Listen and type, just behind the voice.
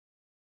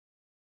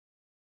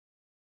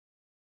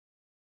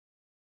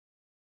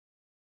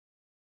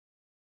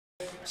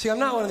See, I'm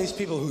not one of these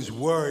people who's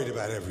worried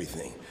about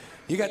everything.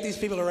 You got these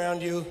people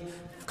around you,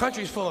 the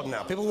country's full of them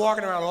now. People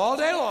walking around all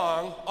day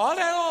long,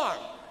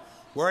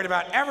 worried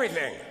about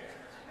everything.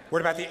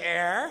 Worried about the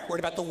air,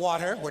 worried about the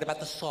water, worried about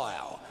the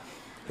soil.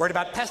 Worried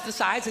about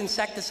pesticides,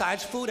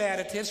 insecticides, food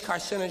additives,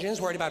 carcinogens,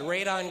 worried about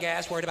radon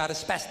gas, worried about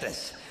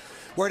asbestos.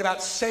 Worried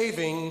about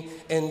saving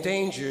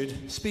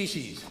endangered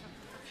species.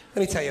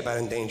 Let me tell you about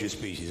endangered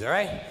species, all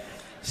right?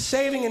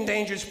 Saving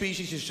endangered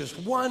species is just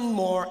one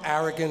more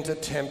arrogant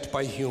attempt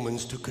by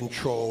humans to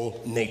control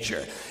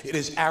nature. It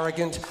is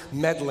arrogant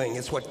meddling.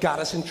 It's what got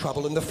us in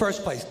trouble in the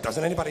first place.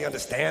 Doesn't anybody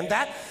understand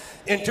that?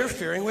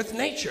 Interfering with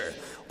nature.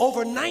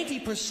 Over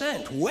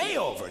 90%, way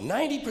over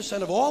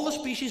 90% of all the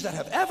species that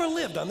have ever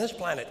lived on this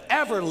planet,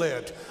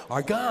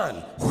 are gone.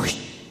 Whoosh.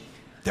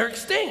 They're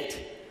extinct.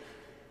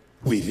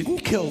 We didn't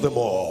kill them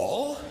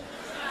all.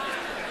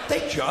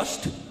 They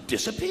just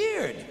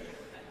disappeared.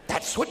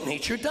 That's what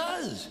nature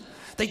does.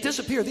 They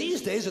disappear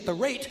these days at the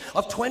rate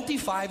of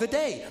 25 a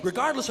day,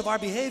 regardless of our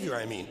behavior,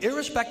 I mean.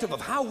 Irrespective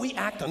of how we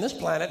act on this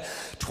planet,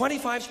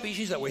 25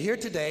 species that were here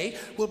today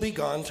will be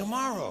gone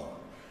tomorrow.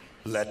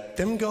 Let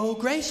them go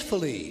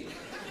gracefully.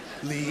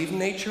 Leave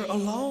nature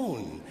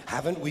alone.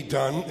 Haven't we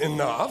done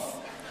enough?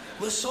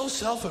 We're so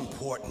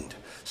self-important.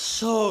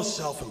 So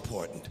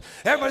self-important.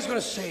 Everybody's going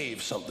to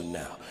save something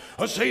now.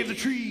 I'll save the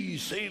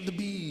trees, save the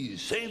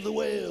bees, save the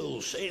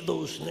whales, save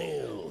those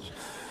snails.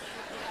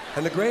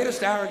 And the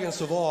greatest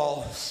arrogance of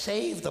all,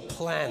 save the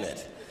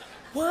planet.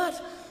 What?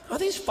 Are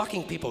these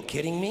fucking people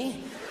kidding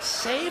me?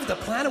 Save the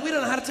planet? We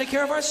don't know how to take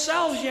care of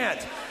ourselves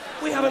yet.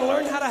 We haven't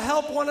learned how to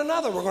help one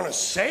another. We're going to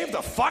save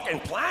the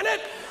fucking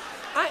planet?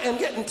 I am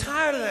getting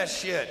tired of that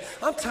shit.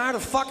 I'm tired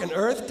of fucking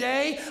Earth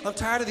Day. I'm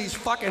tired of these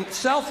fucking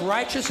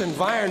self-righteous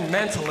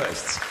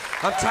environmentalists.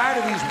 I'm tired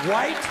of these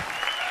white,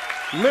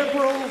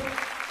 liberal,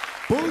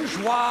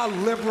 bourgeois,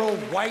 liberal,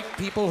 white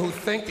people who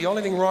think the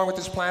only thing wrong with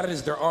this planet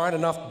is there aren't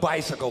enough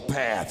bicycle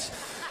paths.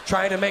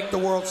 Trying to make the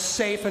world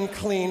safe and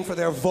clean for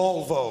their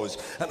Volvos.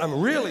 And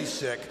I'm really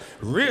sick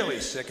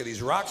of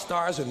these rock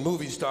stars and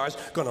movie stars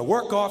gonna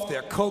work off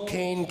their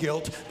cocaine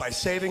guilt by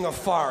saving a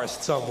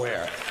forest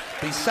somewhere.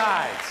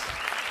 Besides,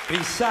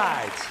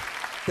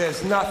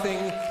 there's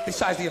nothing,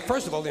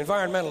 first of all, the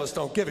environmentalists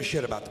don't give a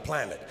shit about the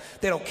planet.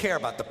 They don't care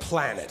about the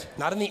planet.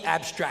 Not in the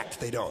abstract,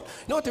 they don't.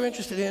 You know what they're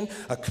interested in?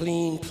 A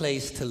clean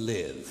place to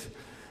live.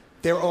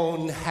 Their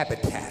own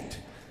habitat.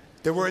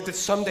 They're worried that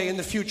someday in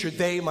the future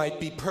they might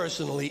be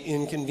personally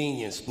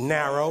inconvenienced.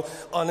 Narrow,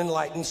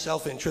 unenlightened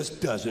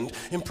self-interest doesn't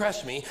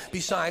impress me.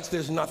 Besides,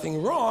 there's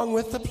nothing wrong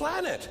with the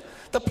planet.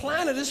 The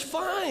planet is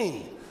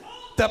fine.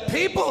 The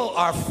people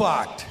are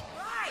fucked.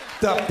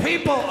 The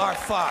people are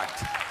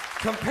fucked.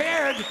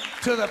 Compared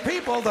to the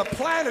people, the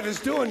planet is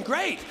doing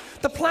great.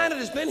 The planet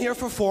has been here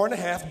for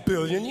 4.5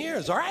 billion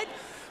years, all right?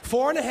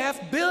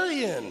 4.5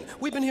 billion.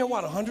 We've been here,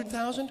 what,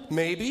 100,000?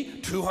 Maybe.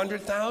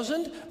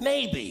 200,000?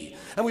 Maybe.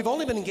 And we've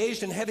only been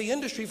engaged in heavy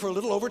industry for a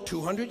little over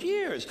 200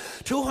 years.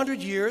 200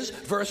 years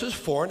versus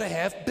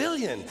 4.5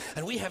 billion.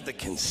 And we have the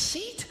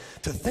conceit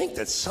to think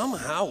that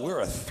somehow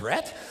we're a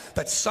threat?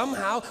 That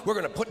somehow we're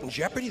going to put in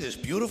jeopardy this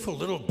beautiful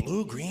little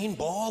blue-green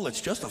ball that's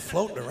just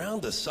floating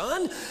around the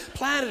sun?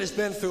 Planet has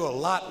been through a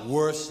lot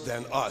worse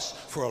than us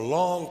for a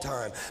long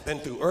time. Been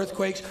through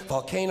earthquakes,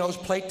 volcanoes,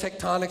 plate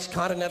tectonics,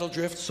 continental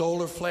drift,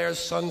 solar flares,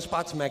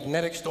 sunspots,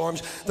 magnetic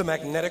storms, the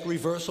magnetic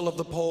reversal of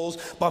the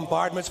poles,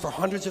 bombardments for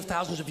hundreds of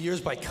thousands of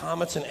years by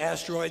comets and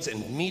asteroids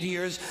and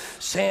meteors,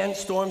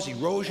 sandstorms,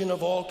 erosion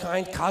of all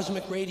kinds,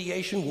 cosmic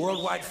radiation,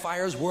 worldwide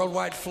fires,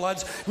 worldwide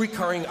floods,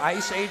 recurring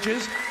ice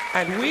ages,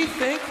 and we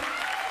think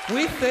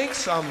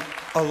some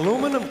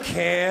aluminum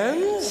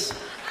cans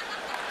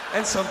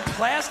and some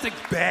plastic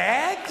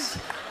bags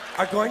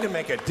are going to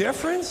make a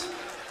difference?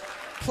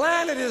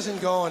 Planet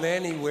isn't going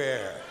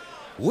anywhere.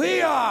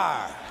 We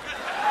are.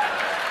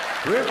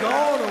 We're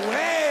going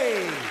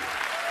away.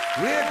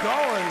 We're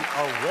going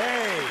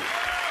away.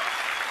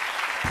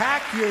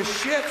 Pack your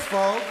shit,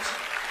 folks.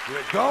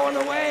 We're going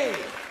away.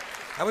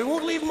 And we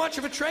won't leave much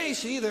of a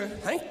trace either.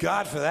 Thank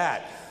God for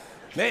that.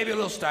 Maybe a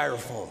little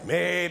styrofoam.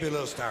 Maybe a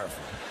little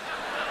styrofoam.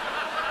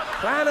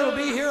 Planet will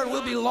be here and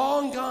we'll be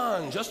long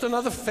gone. Just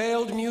another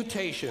failed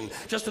mutation.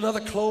 Just another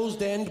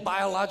closed-end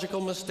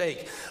biological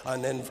mistake.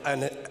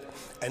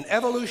 An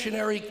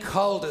evolutionary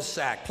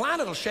cul-de-sac.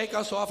 Planet will shake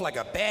us off like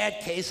a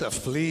bad case of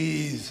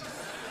fleas.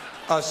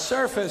 A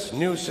surface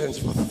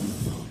nuisance.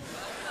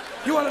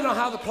 You want to know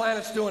how the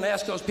planet's doing?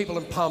 Ask those people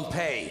in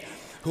Pompeii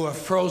who are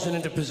frozen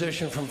into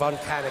position from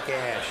volcanic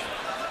ash.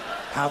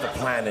 How the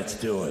planet's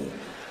doing.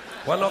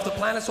 Want to know if the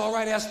planet's all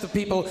right? Ask the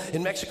people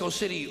in Mexico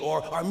City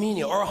or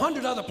Armenia or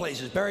 100 other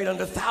places buried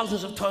under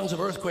thousands of tons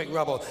of earthquake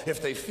rubble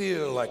if they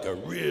feel like a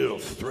real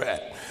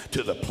threat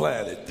to the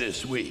planet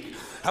this week.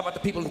 How about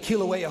the people in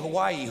Kilauea,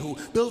 Hawaii, who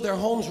build their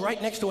homes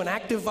right next to an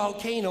active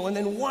volcano and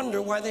then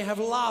wonder why they have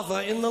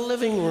lava in the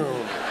living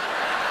room?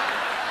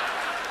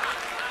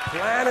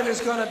 Planet is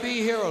going to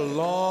be here a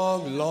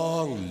long,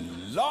 long,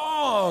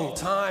 long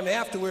time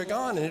after we're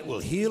gone, and it will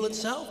heal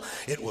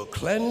itself. It will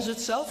cleanse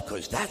itself,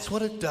 because that's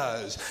what it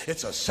does.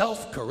 It's a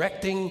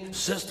self-correcting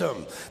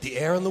system. The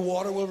air and the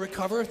water will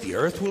recover. The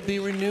earth will be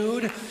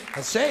renewed.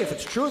 And say, if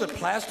it's true that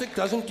plastic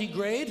doesn't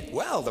degrade,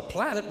 well, the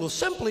planet will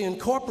simply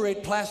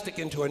incorporate plastic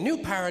into a new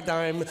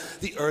paradigm,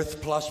 the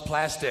Earth plus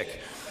plastic.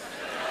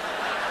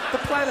 The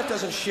planet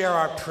doesn't share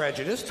our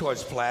prejudice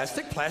towards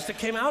plastic. Plastic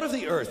came out of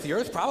the Earth. The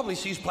Earth probably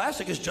sees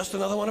plastic as just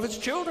another one of its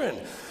children.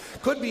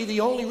 Could be the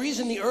only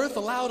reason the Earth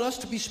allowed us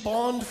to be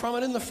spawned from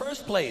it in the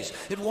first place.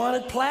 It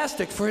wanted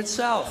plastic for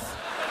itself.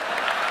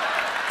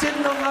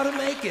 Didn't know how to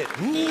make it.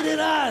 Needed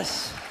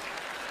us.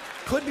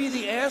 Could be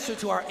the answer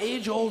to our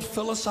age-old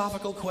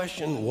philosophical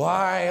question,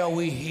 why are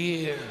we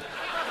here?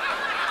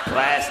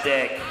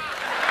 Plastic.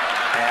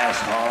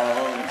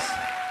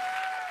 Assholes.